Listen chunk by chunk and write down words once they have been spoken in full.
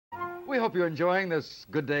We hope you're enjoying this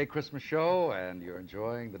Good Day Christmas show and you're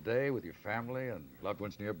enjoying the day with your family and loved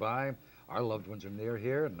ones nearby. Our loved ones are near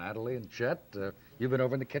here, Natalie and Chet. You've been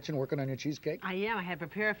over in the kitchen working on your cheesecake? I am. I had to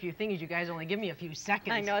prepare a few things. You guys only give me a few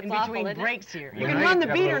seconds. I know, it's in awful, between isn't it? breaks here. Well, You can run the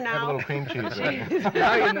beater Have a now. little cream cheese.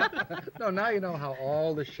 Now you know how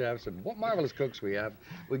all the chefs and what marvelous cooks we have,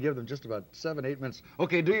 we give them just about 7, 8 minutes.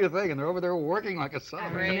 Okay, do your thing, and they're over there working like a I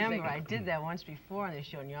son. remember I did that once before on the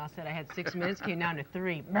show, and you all said I had 6 minutes, came down to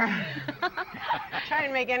 3. Try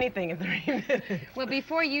and make anything in 3 minutes. Well,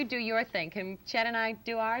 before you do your thing, can Chet and I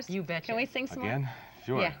do ours? You betcha. Can we sing some Again? more?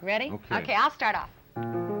 Sure. Yeah, ready? Okay. I'll start off.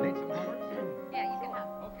 Need some homework? Yeah, you can have.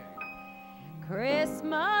 Okay.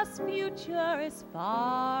 Christmas future is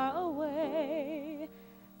far away.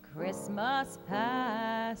 Christmas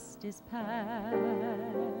past is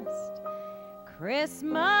past.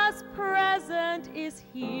 Christmas present is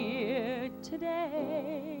here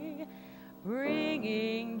today,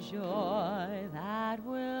 bringing joy that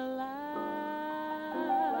will last.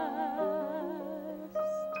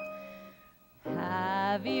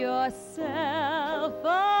 Have yourself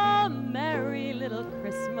a merry little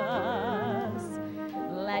Christmas.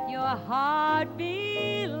 Let your heart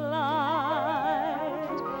be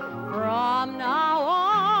light. From now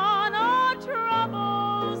on, our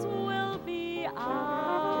troubles will be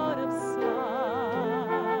out of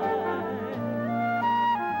sight.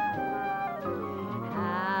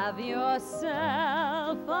 Have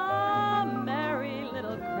yourself a merry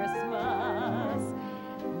little Christmas.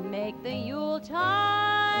 Make the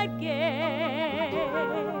Yuletide gay.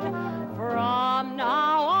 From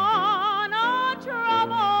now on, our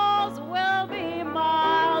troubles will be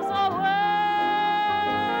miles away.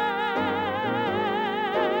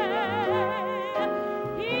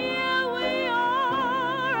 Here we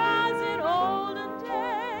are as in olden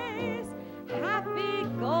days, happy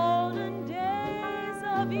golden days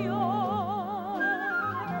of yore.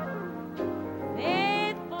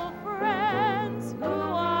 Faithful friends who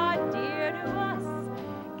are dear to us,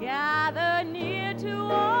 gather near to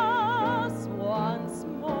us once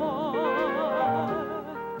more.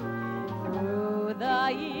 Through the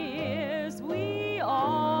years we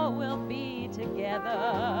all will be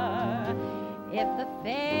together if the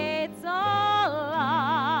fates allow.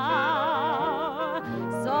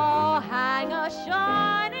 So hang a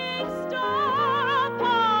shining star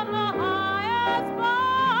upon the highest bough,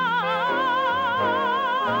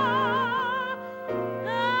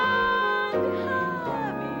 and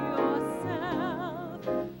have yourself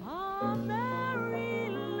a merry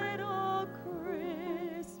little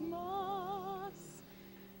Christmas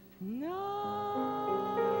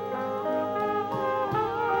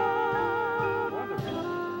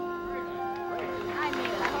I made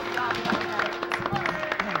it. I hope you all feel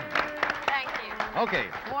better. Thank you. Okay.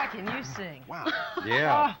 Boy, can you sing. Wow.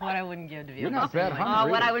 Yeah. Oh, what I wouldn't give to be You're able not to sing bad, like huh? that.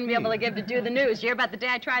 Oh, what I wouldn't be able to give to do the news. You hear about the day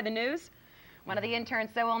I tried the news? One of the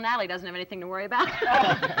interns said, well, Natalie doesn't have anything to worry about.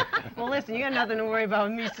 Well, listen, you got nothing to worry about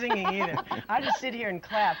with me singing either. I just sit here and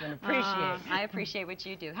clap and appreciate. I appreciate what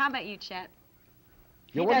you do. How about you, Chet?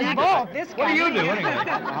 Yeah, He what do does you both. do? This What do guy. you do anyway?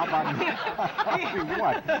 How about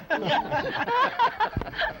what?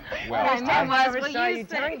 Well, Well, I meant was, never will saw you you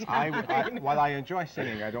sing? while I enjoy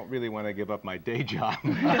singing, I don't really want to give up my day job.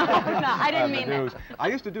 No, I didn't The mean that. news. I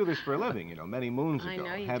used to do this for a living, you know, many moons I ago.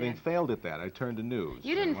 know you Having did. failed at that, I turned to news.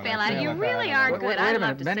 You didn't And when fail I at it. failed You at really that, are Wait, good. wait I'd a love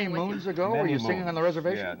minute. to Many sing with moons you. ago, were Many you singing moons. on the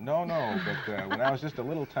reservation? Yeah, no, but when I was just a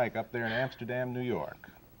little tyke up there in Amsterdam, New York.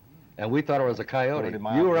 And we thought it was a coyote. 30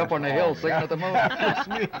 miles You were up west on the of hill Albany. singing at the moon. That's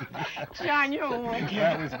me. John, you're a wonky.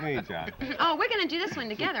 That was me, John. Oh, we're going to do this one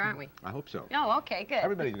together, aren't we? I hope so. Oh, okay, good.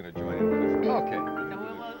 Everybody's going to join in. Okay.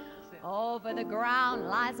 Over the ground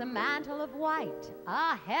lies a mantle of white,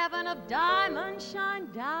 a heaven of diamonds shine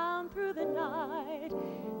down through the night.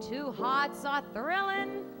 Two hearts are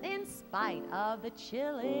thrilling in spite of the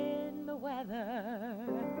chill in the weather.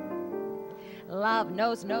 Love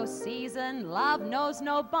knows no season, love knows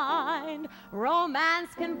no bind. Romance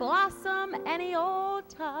can blossom any old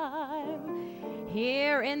time.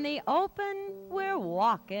 Here in the open, we're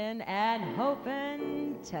walking and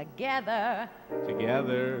hoping together.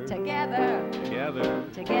 Together. Together. Together.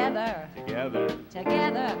 Together. Together.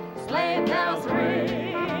 Together. Sleigh bells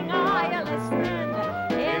ring. Are you listening?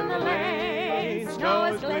 In the lane, snow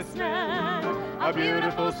is glistening. A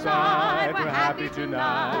beautiful sight. We're happy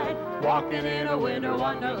tonight, walking in a winter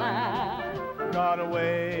wonderland. Gone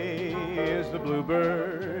away is the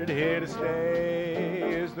bluebird, here to stay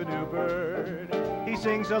is the new bird. He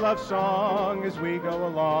sings a love song as we go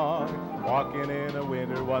along, walking in a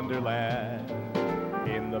winter wonderland.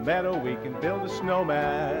 In the meadow we can build a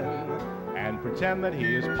snowman and and pretend that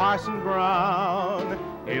he is Parson Brown.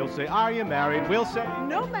 He'll say, are you married? We'll say,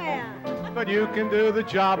 No, man. but you can do the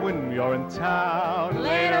job when you're in town.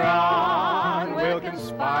 Later on, we'll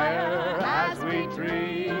conspire as we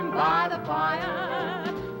dream by the fire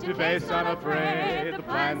to face unafraid the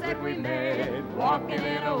plans that we made, walking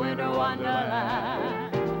in a winter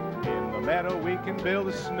wonderland. In the meadow we can build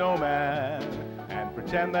a snowman and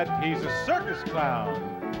pretend that he's a circus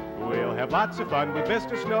clown. We'll have lots of fun with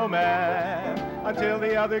Mr. Snowman until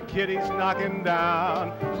the other kitties knock him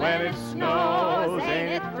down. When it snows,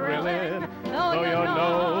 ain't it thrilling? Though your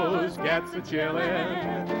nose gets a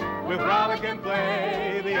chillin'. We'll frolic and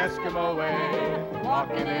play the Eskimo way,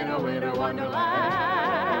 walking in a winter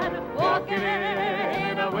wonderland. Walking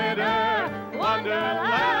in a winter wonderland.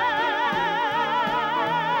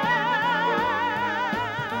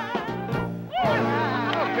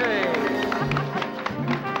 Okay.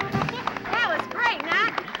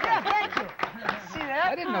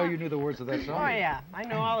 I didn't know you knew the words of that song. Oh, yeah. I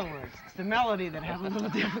know all the words. It's the melody that has a little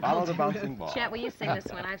difficulty. Follow the bouncing ball. Chet, will you sing this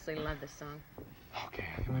one? I absolutely love this song. Okay,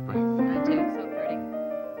 I get my breath. I do. It's so pretty.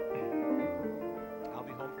 I'll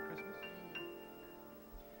be home for Christmas.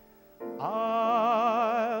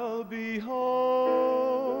 I'll be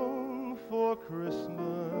home for Christmas.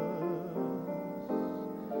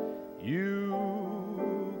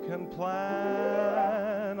 You can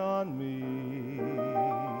plan on me.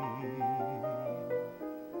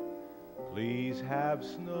 Please have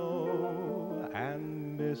snow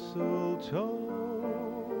and mistletoe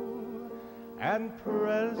and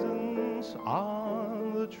presents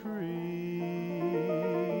on the tree.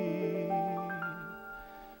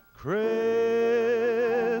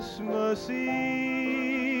 Christmas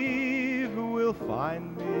Eve will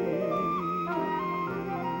find me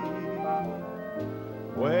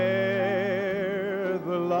where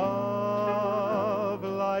the love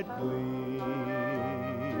light gleams.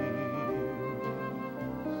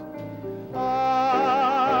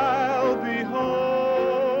 I'll be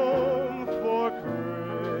home for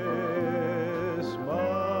Christmas,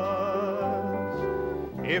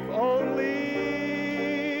 if only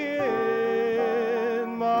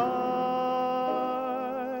in my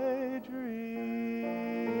dreams.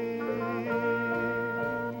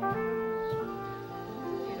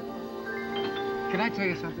 Can I tell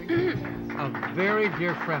you something? A very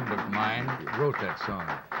dear friend of mine wrote that song.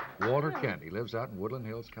 Walter Kent. He lives out in Woodland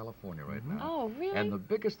Hills, California right now. Oh, really? And the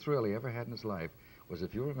biggest thrill he ever had in his life was,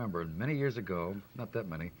 if you remember, many years ago, not that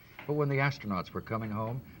many, but when the astronauts were coming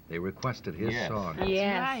home, they requested his song.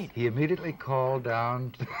 Yes. Right. He immediately called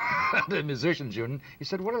down to the musicians union. He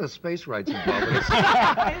said, what are the space rights involved with this?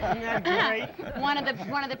 Isn't that great? One of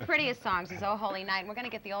the prettiest songs is Oh Holy Night, and we're going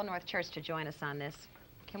to get the Old North Church to join us on this.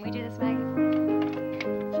 Can we do this, Maggie?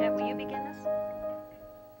 Chet, will you begin this?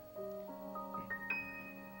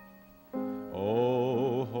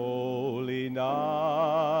 Oh, holy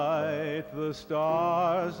night, the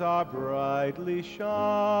stars are brightly shining.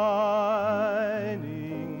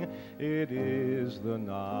 It is the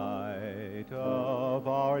night of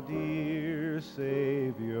our dear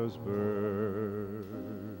Savior's birth.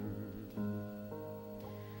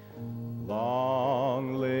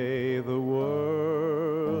 Long lay the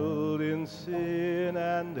world in sin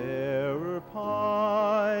and error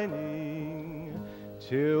pining,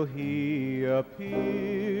 till he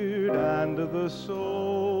appeared and the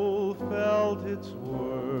soul felt its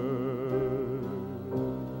worth.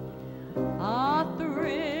 A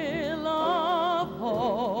thrill of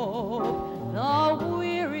hope, the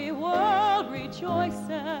weary world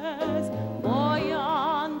rejoices, for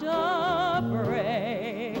yonder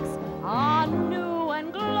breaks a new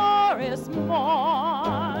and glorious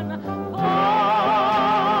morn. Fall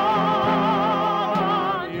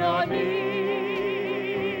on your knees,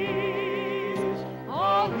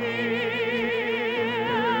 oh,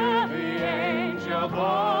 hear the angel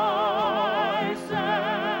voices,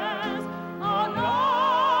 oh,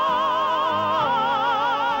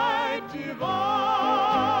 night divine,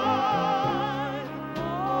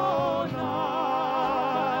 oh,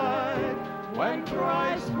 night when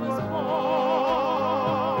Christ was born.